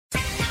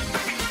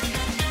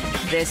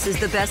This is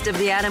the Best of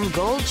the Adam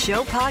Gold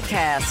Show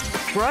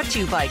podcast, brought to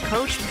you by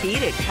Coach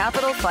Pete at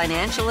Capital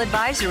Financial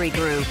Advisory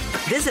Group.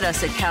 Visit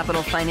us at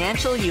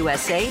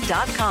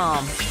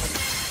capitalfinancialusa.com.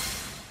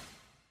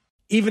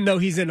 Even though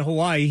he's in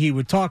Hawaii, he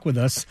would talk with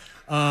us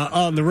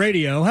on the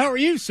radio. How are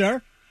you,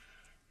 sir?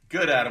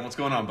 Good, Adam. What's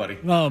going on, buddy?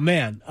 Oh,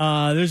 man.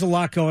 There's a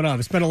lot going on.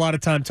 I spent a lot of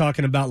time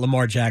talking about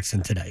Lamar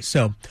Jackson today.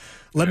 So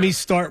let me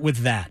start with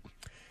that.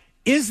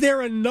 Is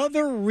there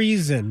another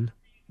reason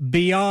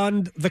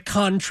beyond the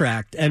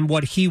contract and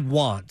what he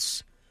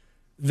wants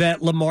that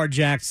Lamar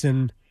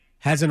Jackson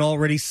hasn't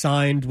already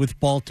signed with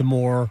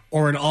Baltimore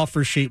or an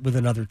offer sheet with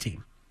another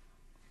team?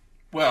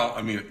 Well,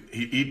 I mean,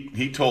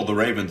 he told the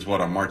Ravens,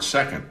 on March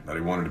 2nd that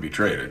he wanted to be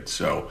traded.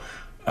 So,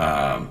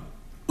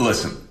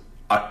 listen,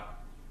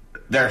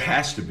 there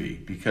has to be,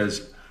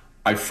 because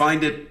I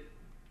find it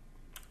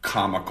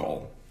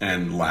comical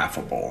and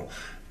laughable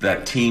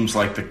that teams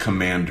like the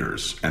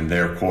Commanders and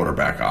their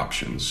quarterback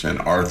options and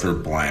Arthur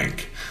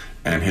Blank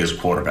and his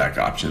quarterback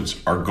options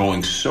are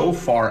going so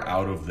far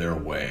out of their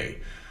way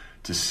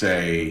to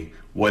say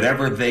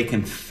whatever they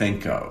can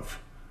think of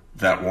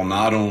that will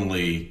not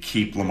only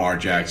keep Lamar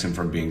Jackson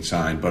from being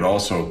signed, but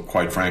also,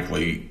 quite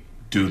frankly,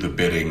 do the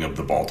bidding of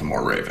the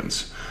Baltimore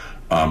Ravens.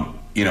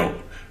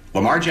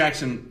 Lamar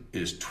Jackson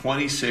is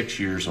 26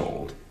 years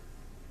old.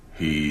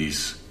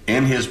 He's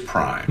in his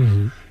prime.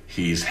 Mm-hmm.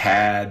 He's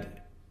had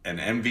an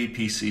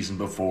MVP season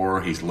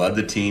before. He's led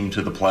the team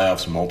to the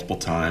playoffs multiple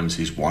times.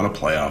 He's won a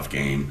playoff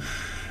game.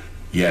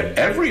 Yet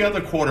every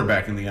other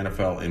quarterback in the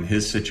NFL in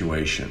his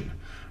situation,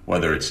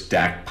 whether it's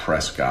Dak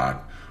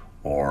Prescott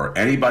or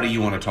anybody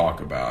you want to talk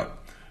about,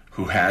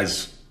 who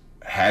has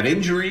had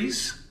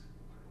injuries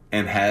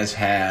and has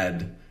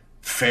had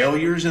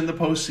failures in the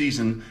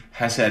postseason,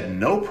 has had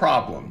no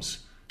problems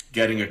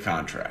getting a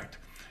contract.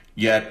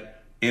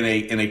 Yet in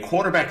a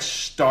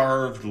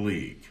quarterback-starved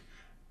league,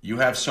 you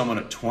have someone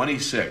at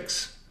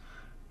 26,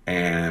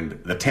 and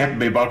the Tampa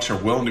Bay Bucs are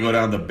willing to go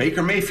down the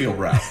Baker Mayfield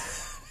route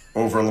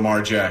over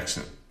Lamar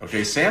Jackson.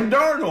 Okay, Sam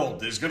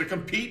Darnold is going to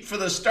compete for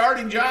the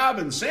starting job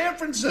in San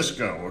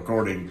Francisco,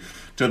 according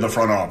to the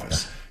front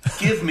office.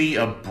 Give me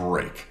a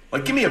break.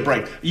 Give me a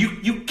break.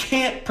 You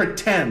can't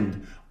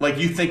pretend like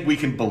you think we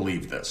can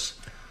believe this.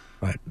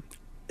 Right.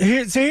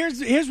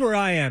 Here's where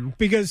I am,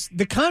 because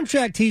the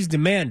contract he's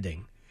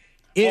demanding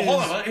is... Well,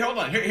 hold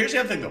on. Here's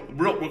the other thing, though,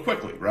 real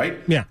quickly, right?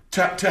 Yeah.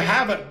 To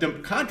have a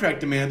contract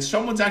demand,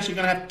 someone's actually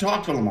going to have to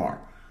talk to Lamar.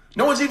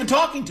 No one's even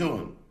talking to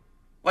him.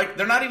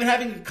 They're not even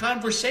having a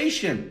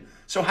conversation.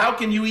 So how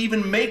can you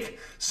even make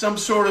some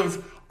sort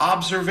of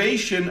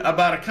observation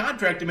about a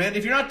contract demand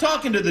if you're not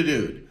talking to the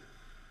dude?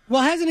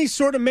 Well, hasn't he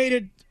sort of made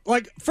it...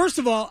 first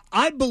of all,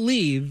 I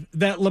believe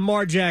that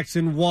Lamar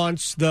Jackson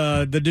wants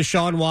the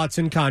Deshaun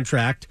Watson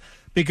contract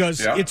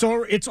because it's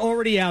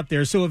already out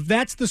there. So if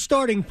that's the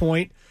starting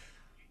point...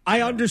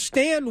 I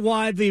understand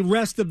why the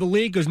rest of the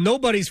league, because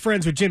nobody's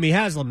friends with Jimmy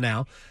Haslam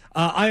now.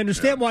 I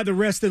understand why the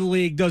rest of the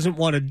league doesn't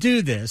want to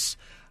do this.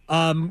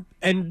 And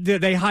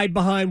they hide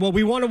behind,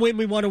 we want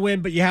to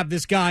win, but you have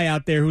this guy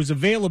out there who's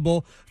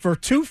available for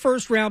 2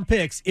 first-round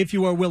picks if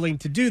you are willing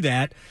to do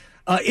that.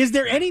 Is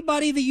there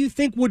anybody that you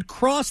think would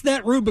cross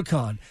that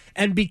Rubicon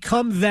and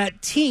become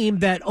that team,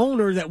 that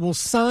owner that will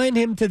sign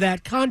him to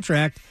that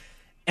contract?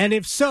 And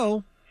if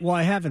so,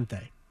 why haven't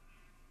they?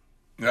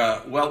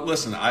 Well,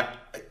 listen,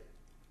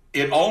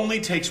 it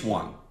only takes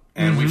one,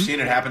 and we've seen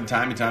it happen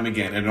time and time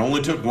again. And it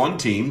only took one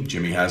team,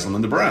 Jimmy Haslam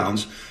and the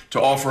Browns,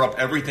 to offer up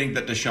everything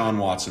that Deshaun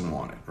Watson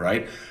wanted,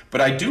 right?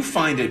 But I do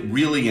find it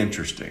really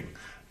interesting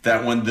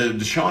that when the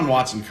Deshaun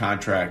Watson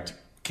contract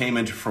came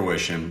into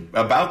fruition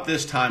about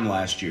this time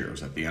last year, it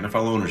was at the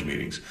NFL owners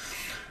meetings,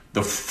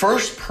 the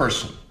first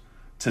person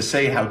to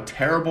say how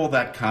terrible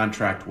that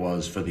contract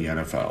was for the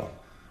NFL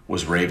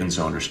was Ravens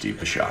owner Steve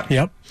Bisciotti.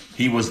 Yep.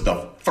 He was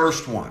the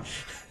first one.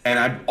 And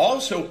I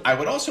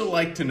would also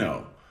like to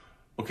know,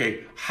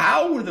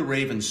 how were the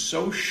Ravens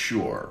so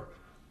sure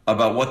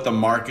about what the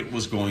market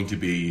was going to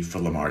be for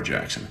Lamar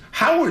Jackson?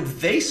 How were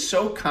they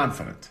so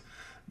confident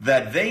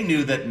that they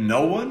knew that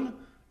no one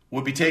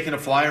would be taking a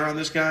flyer on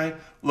this guy?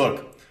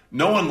 Look,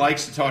 no one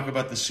likes to talk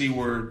about the C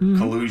word,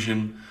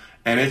 collusion,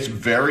 and it's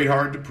very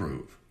hard to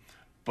prove.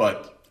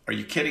 But are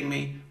you kidding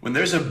me? When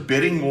there's a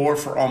bidding war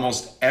for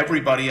almost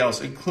everybody else,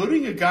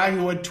 including a guy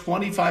who had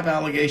 25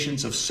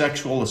 allegations of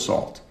sexual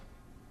assault.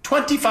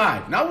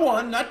 25, not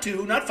 1, not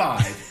 2, not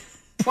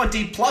 5,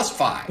 20 plus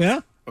 5.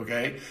 Yeah.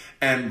 Okay?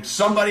 And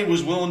somebody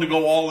was willing to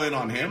go all in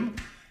on him.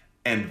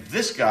 And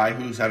this guy,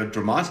 who's had a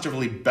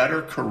demonstrably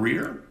better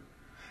career,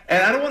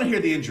 and I don't want to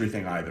hear the injury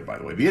thing either, by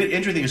the way. The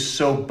injury thing is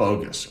so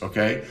bogus,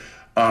 okay?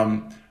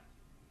 Joe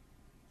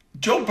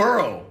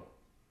Burrow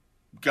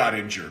got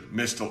injured,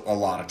 missed a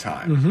lot of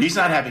time. Mm-hmm. He's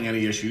not having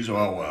any issues. He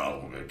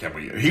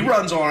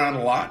runs around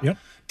a lot. Yep.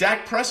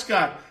 Dak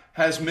Prescott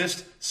has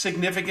missed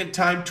significant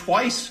time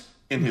twice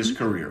in his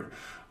career.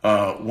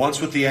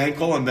 Once with the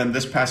ankle, and then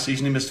this past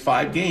season he missed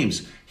 5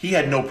 games. He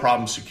had no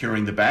problem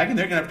securing the bag, and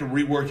they're going to have to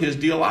rework his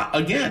deal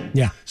again.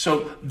 Yeah.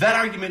 So that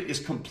argument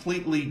is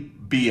completely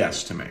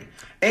BS to me.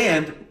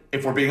 And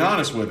if we're being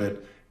honest with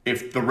it,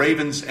 if the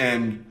Ravens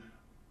and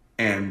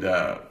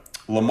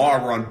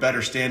Lamar were on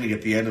better standing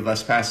at the end of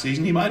this past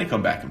season, he might have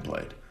come back and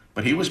played.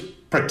 But he was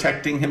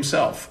protecting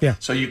himself. Yeah.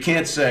 So you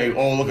can't say,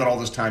 oh, look at all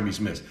this time he's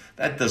missed.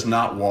 That does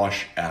not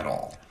wash at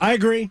all. I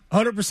agree,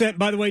 100%.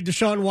 By the way,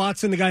 Deshaun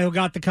Watson, the guy who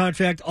got the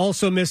contract,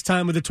 also missed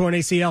time with a torn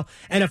ACL.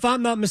 And if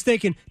I'm not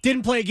mistaken,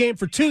 didn't play a game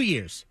for 2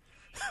 years.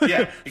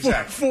 Yeah,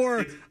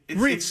 exactly.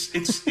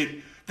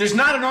 There's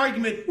not an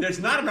argument. There's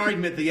not an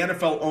argument the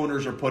NFL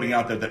owners are putting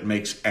out there that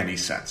makes any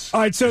sense.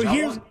 All right, so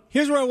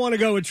here's where I want to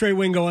go with Trey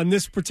Wingo on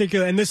this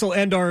particular, and this will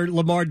end our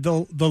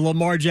the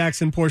Lamar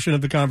Jackson portion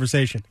of the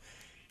conversation.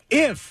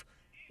 If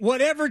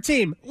whatever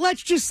team,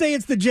 let's just say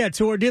it's the Jets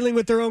who are dealing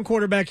with their own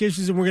quarterback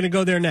issues, and we're going to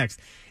go there next.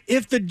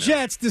 If the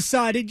Jets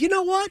decided, you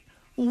know what,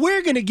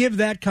 we're going to give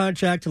that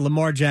contract to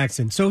Lamar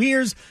Jackson. So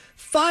here's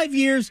 5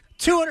 years,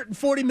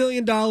 $240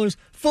 million,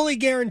 fully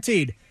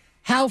guaranteed.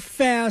 How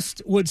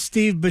fast would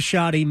Steve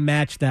Bisciotti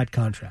match that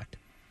contract?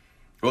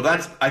 Well,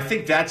 I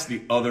think that's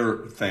the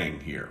other thing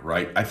here,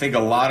 right? I think a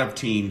lot of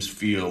teams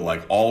feel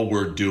like all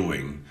we're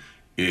doing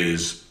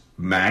is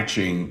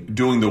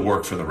doing the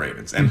work for the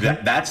Ravens. And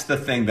that's the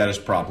thing that is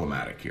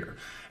problematic here.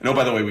 And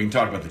by the way, we can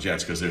talk about the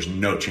Jets because there's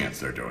no chance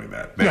they're doing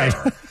that.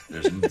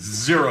 There's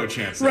zero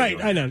chance they're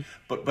doing I know.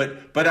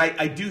 But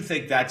I do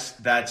think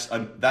that's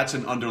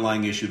an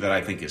underlying issue that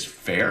I think is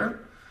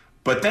fair.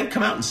 But then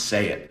come out and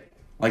say it.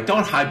 Like,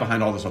 don't hide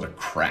behind all this other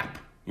crap.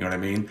 You know what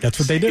I mean? That's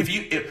what they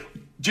do.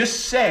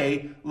 Just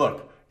say,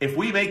 look, if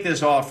we make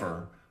this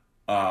offer,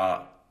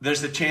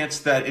 there's a chance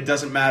that it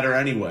doesn't matter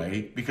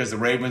anyway because the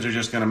Ravens are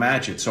just going to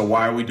match it. So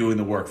why are we doing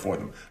the work for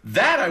them?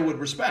 That I would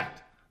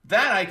respect.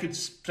 That I could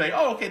say,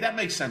 oh, okay, that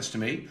makes sense to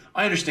me.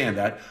 I understand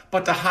that.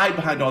 But to hide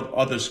behind all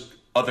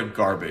other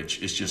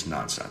garbage is just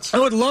nonsense. I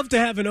would love to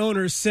have an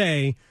owner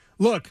say,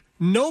 look,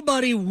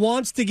 nobody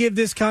wants to give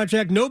this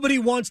contract. Nobody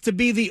wants to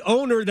be the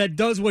owner that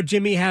does what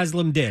Jimmy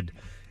Haslam did.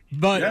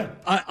 But yeah,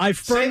 I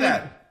firmly, say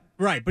that.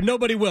 Right, but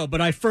nobody will.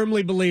 But I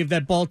firmly believe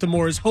that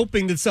Baltimore is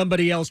hoping that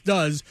somebody else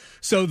does,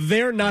 so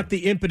they're not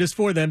the impetus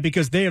for them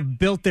because they have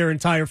built their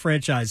entire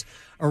franchise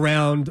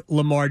around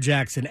Lamar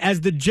Jackson.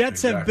 As the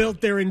Jets have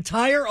built their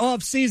entire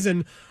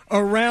offseason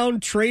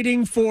around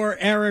trading for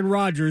Aaron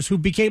Rodgers, who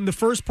became the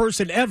first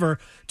person ever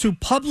to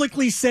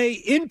publicly say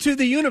into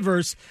the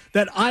universe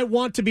that I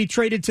want to be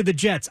traded to the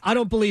Jets. I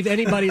don't believe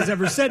anybody has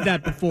ever said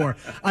that before.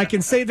 I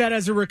can say that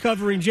as a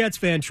recovering Jets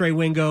fan, Trey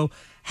Wingo.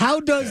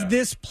 How does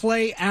this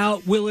play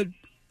out? Will it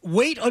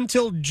wait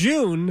until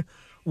June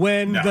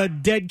when the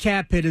dead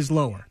cap hit is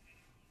lower?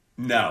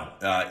 No,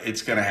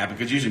 it's going to happen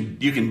because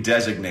you can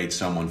designate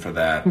someone for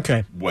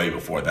that way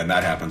before then.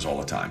 That happens all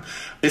the time.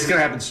 It's going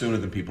to happen sooner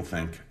than people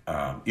think.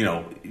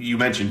 You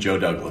mentioned Joe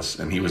Douglas,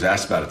 and he was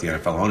asked about it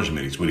at the NFL owners'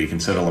 meetings. Would he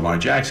consider Lamar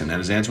Jackson? And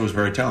his answer was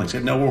very telling. He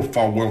said, no,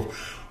 we're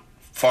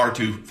far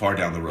too far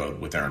down the road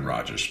with Aaron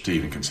Rodgers to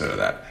even consider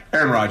that.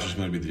 Aaron Rodgers is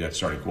going to be the Jets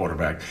starting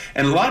quarterback.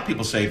 And a lot of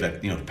people say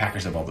that the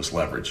Packers have all this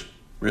leverage.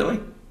 Really?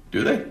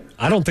 Do they?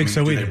 I don't think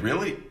so either.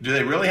 Do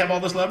they really have all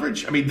this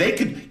leverage? I mean, they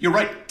could. You're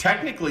right.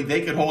 Technically,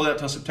 they could hold out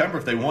till September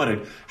if they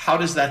wanted. How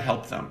does that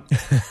help them?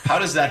 How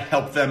does that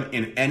help them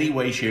in any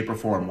way, shape, or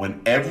form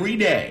when every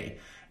day,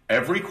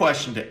 every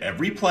question to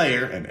every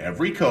player and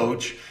every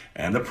coach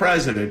and the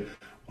president,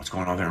 what's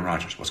going on with Aaron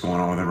Rodgers? What's going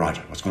on with Aaron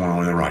Rodgers? What's going on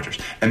with Aaron Rodgers?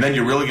 And then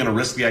you're really going to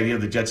risk the idea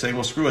of the Jets saying,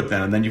 well, screw it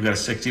then. And then you've got a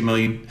 $60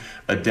 million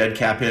dead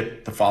cap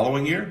hit the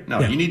following year?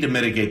 No, you need to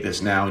mitigate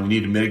this now, and you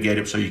need to mitigate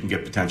it so you can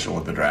get potential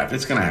at the draft.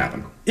 It's going to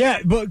happen. Yeah,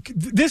 but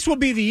this will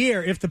be the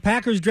year. If the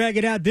Packers drag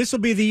it out, this will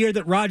be the year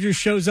that Rodgers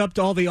shows up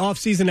to all the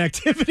offseason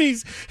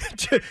activities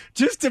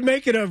just to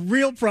make it a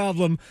real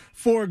problem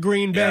for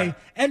Green Bay.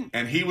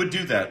 And he would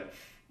do that.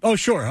 Oh,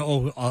 sure.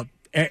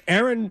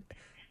 Aaron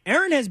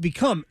has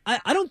become,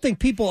 I don't think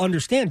people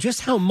understand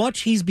just how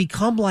much he's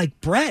become like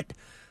Brett.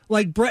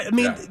 Like Brett,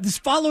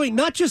 this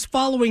not just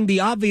following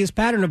the obvious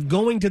pattern of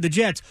going to the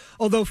Jets,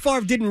 although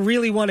Favre didn't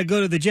really want to go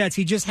to the Jets.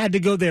 He just had to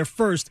go there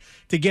first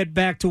to get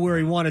back to where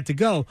he wanted to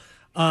go.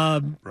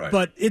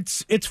 But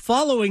it's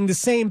following the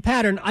same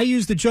pattern. I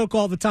use the joke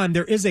all the time.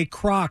 There is a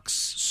Crocs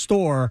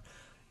store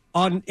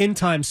in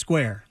Times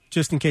Square,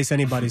 just in case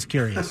anybody's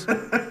curious.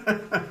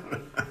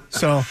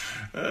 So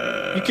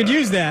you could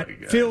use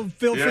that. Feel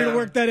free to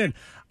work that in.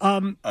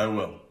 I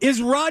will. Is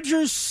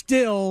Rodgers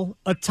still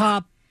a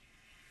top,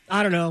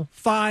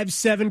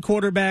 5-7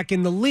 quarterback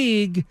in the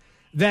league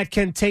that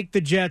can take the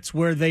Jets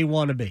where they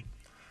want to be?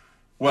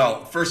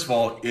 Well, first of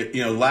all,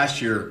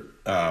 last year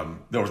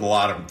there was a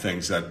lot of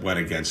things that went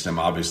against him.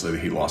 Obviously,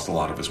 he lost a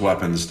lot of his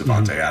weapons.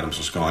 Devontae Adams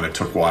was gone. It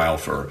took a while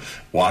for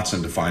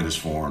Watson to find his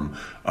form.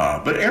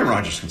 But Aaron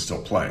Rodgers can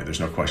still play. There's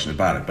no question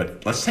about it.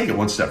 But let's take it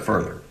one step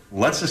further.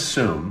 Let's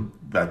assume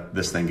that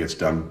this thing gets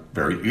done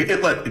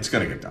it's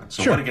going to get done.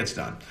 So when it gets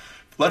done,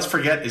 let's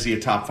forget, is he a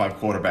top 5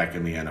 quarterback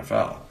in the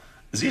NFL?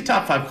 Is he a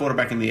top 5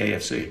 quarterback in the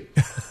AFC?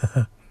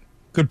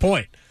 Good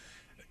point.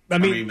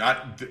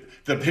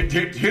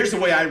 Here's the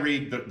way I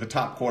read the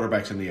top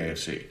quarterbacks in the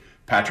AFC.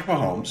 Patrick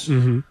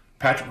Mahomes.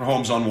 Patrick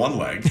Mahomes on one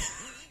leg.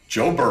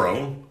 Joe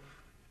Burrow.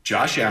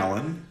 Josh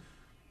Allen.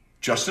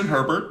 Justin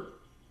Herbert.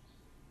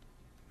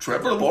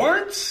 Trevor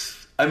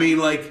Lawrence? I mean,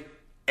 like,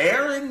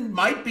 Aaron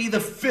might be the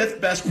 5th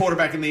best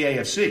quarterback in the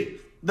AFC.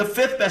 The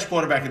 5th best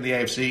quarterback in the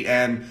AFC,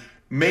 and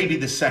maybe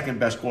the 2nd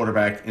best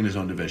quarterback in his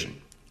own division.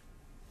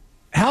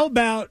 How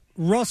about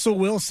Russell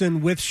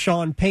Wilson with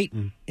Sean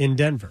Peyton in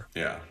Denver?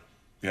 Yeah.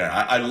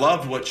 I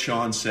loved what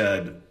Sean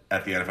said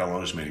at the NFL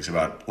owners meetings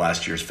about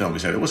last year's film. He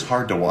said it was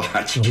hard to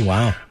watch. Oh,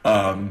 wow.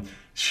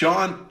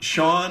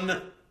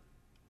 Sean.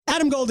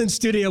 Adam Gold in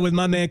studio with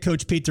my man,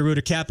 Coach Pete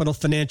DeRuiter, Capital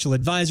Financial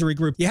Advisory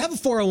Group. You have a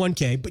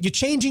 401k, but you're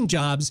changing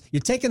jobs. You're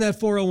taking that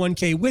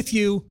 401k with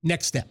you.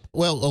 Next step.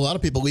 Well, a lot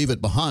of people leave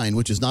it behind,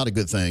 which is not a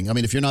good thing. I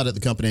mean, if you're not at the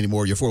company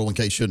anymore, your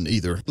 401k shouldn't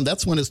either. And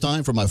that's when it's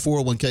time for my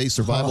 401k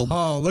survival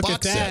look box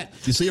at that.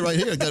 set. You see it right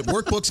here. I got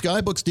workbooks,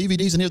 guidebooks,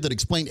 DVDs in here that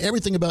explain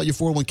everything about your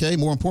 401k.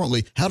 More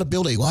importantly, how to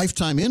build a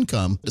lifetime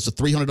income. It's a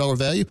 $300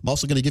 value. I'm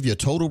also going to give you a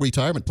total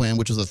retirement plan,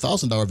 which is a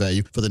 $1,000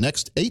 value for the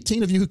next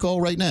 18 of you who call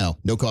right now.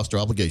 No cost or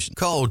obligation.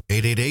 Call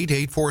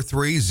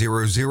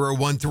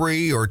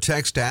 888-843-0013 or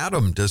text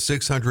Adam to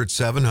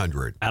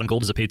 600-700. Adam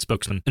Gold is a paid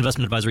spokesman.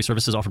 Investment advisory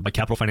services offered by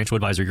Capital Financial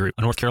Advisory Group,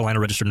 a North Carolina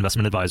registered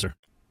investment advisor.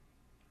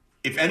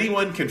 If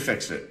anyone can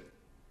fix it,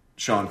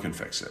 Sean can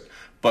fix it.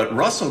 But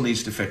Russell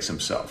needs to fix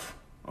himself,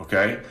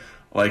 okay?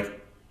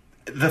 Like,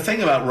 the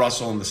thing about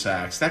Russell and the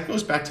sacks, that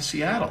goes back to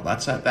Seattle.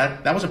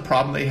 That was a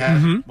problem they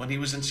had when he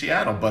was in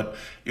Seattle. But,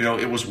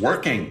 it was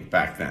working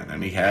back then,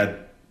 and he had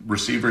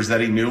receivers that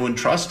he knew and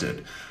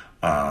trusted.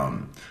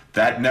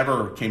 That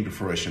never came to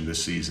fruition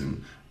this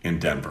season in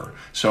Denver.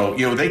 So,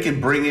 they can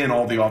bring in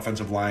all the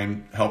offensive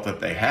line help that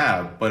they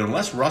have, but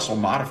unless Russell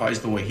modifies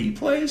the way he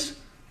plays,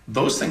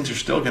 those things are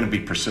still going to be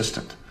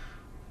persistent.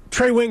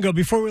 Trey Wingo,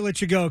 before we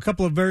let you go, a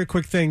couple of very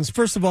quick things.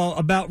 First of all,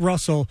 about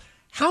Russell,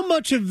 how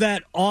much of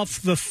that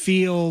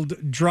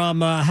off-the-field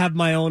drama, have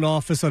my own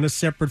office on a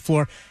separate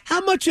floor,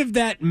 how much of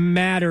that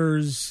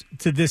matters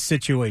to this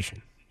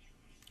situation?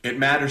 It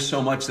matters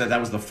so much that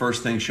was the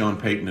first thing Sean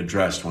Peyton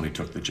addressed when he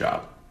took the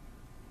job.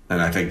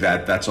 And I think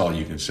that's all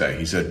you can say.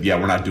 He said, yeah,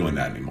 we're not doing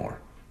that anymore.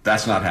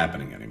 That's not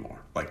happening anymore.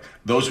 Like,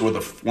 those were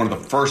one of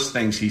the first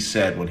things he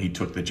said when he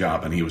took the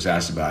job and he was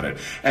asked about it.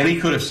 And he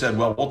could have said,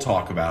 well, we'll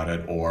talk about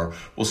it or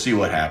we'll see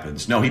what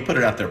happens. No, he put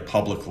it out there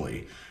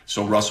publicly.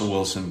 So Russell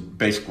Wilson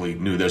basically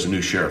knew there's a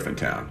new sheriff in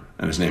town,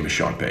 and his name is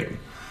Sean Peyton.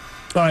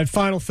 All right,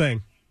 final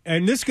thing.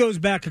 And this goes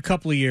back a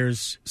couple of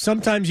years.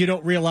 Sometimes you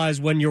don't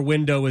realize when your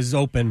window is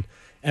open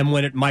and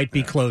when it might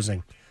be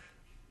closing.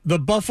 The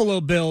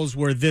Buffalo Bills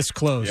were this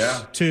close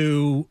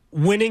to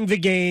winning the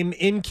game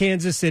in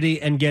Kansas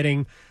City and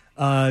getting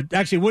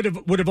actually would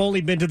have only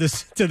been to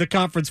the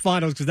conference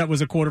finals because that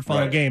was a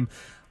quarterfinal game.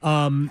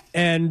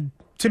 And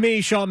to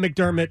me, Sean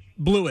McDermott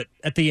blew it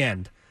at the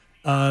end.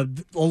 No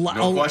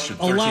question.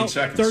 13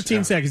 seconds.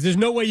 13 seconds. There's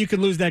no way you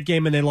can lose that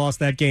game, and they lost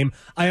that game.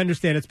 I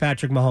understand it's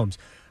Patrick Mahomes.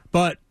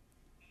 But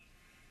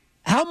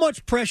how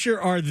much pressure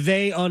are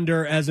they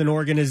under as an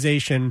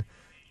organization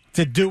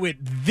to do it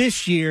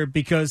this year,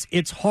 because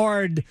it's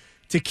hard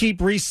to keep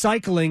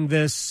recycling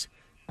this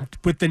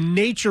with the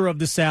nature of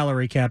the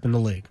salary cap in the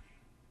league?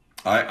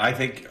 I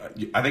think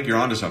you're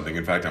onto something.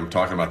 In fact, I'm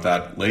talking about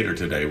that later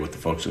today with the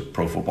folks at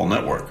Pro Football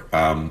Network.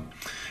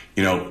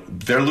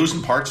 They're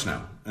losing parts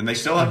now, and they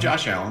still have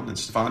Josh Allen, and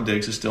Stephon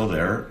Diggs is still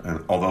there.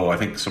 And although I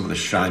think some of the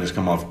shine has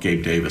come off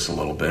Gabe Davis a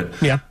little bit,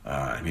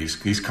 and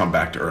he's come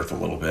back to earth a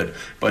little bit.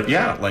 But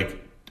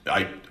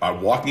I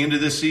walking into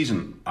this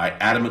season, I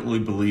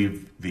adamantly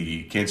believe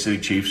the Kansas City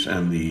Chiefs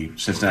and the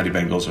Cincinnati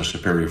Bengals are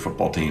superior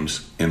football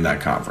teams in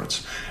that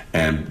conference.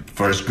 And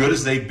for as good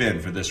as they've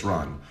been for this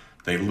run,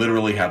 they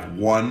literally have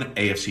one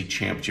AFC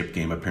Championship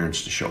game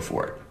appearance to show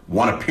for it.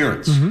 One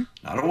appearance,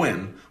 not a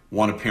win,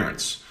 one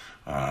appearance.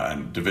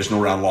 And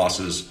divisional round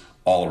losses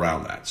all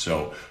around that.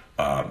 So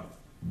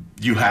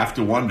you have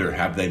to wonder,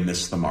 have they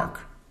missed the mark?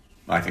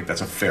 I think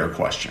that's a fair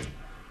question.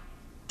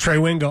 Trey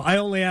Wingo, I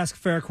only ask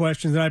fair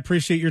questions, and I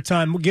appreciate your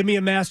time. Give me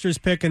a Masters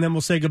pick, and then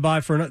we'll say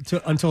goodbye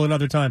until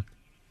another time.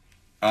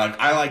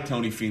 I like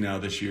Tony Finau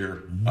this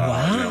year.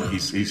 Wow.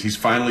 He's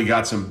finally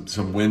got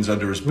some wins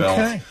under his belt.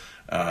 Okay.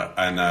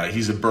 And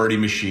he's a birdie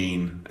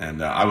machine,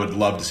 and I would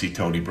love to see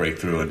Tony break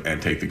through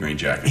and take the green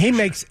jacket. He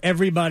makes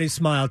everybody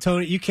smile.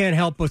 Tony, you can't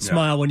help but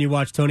smile when you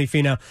watch Tony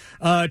Finau.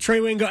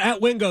 Trey Wingo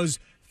at Wingo's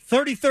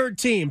 33rd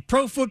Team,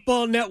 Pro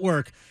Football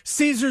Network,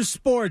 Caesars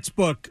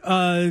Sportsbook,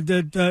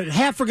 the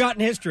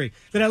Half-Forgotten History.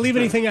 Did I leave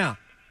anything out?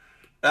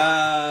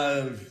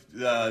 No,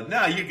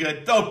 you're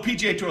good. Oh,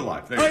 PGA Tour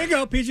Live. There you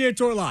go, PGA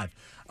Tour Live.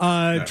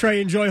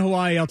 Trey, enjoy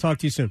Hawaii. I'll talk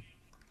to you soon.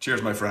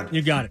 Cheers, my friend.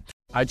 You got it.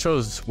 I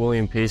chose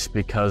William Peace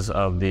because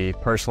of the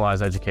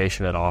personalized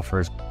education it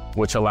offers,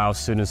 which allows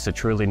students to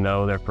truly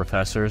know their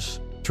professors.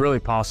 It's really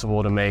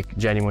possible to make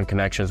genuine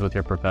connections with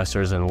your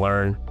professors and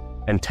learn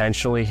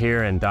intentionally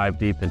here and dive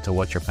deep into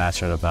what you're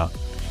passionate about.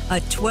 A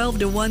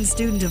 12-to-1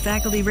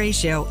 student-to-faculty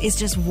ratio is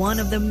just one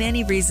of the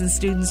many reasons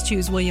students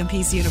choose William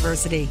Peace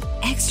University.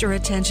 Extra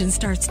attention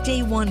starts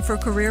day one for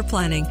career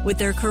planning with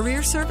their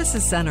Career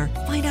Services Center.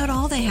 Find out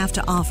all they have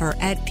to offer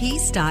at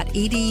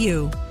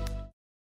peace.edu.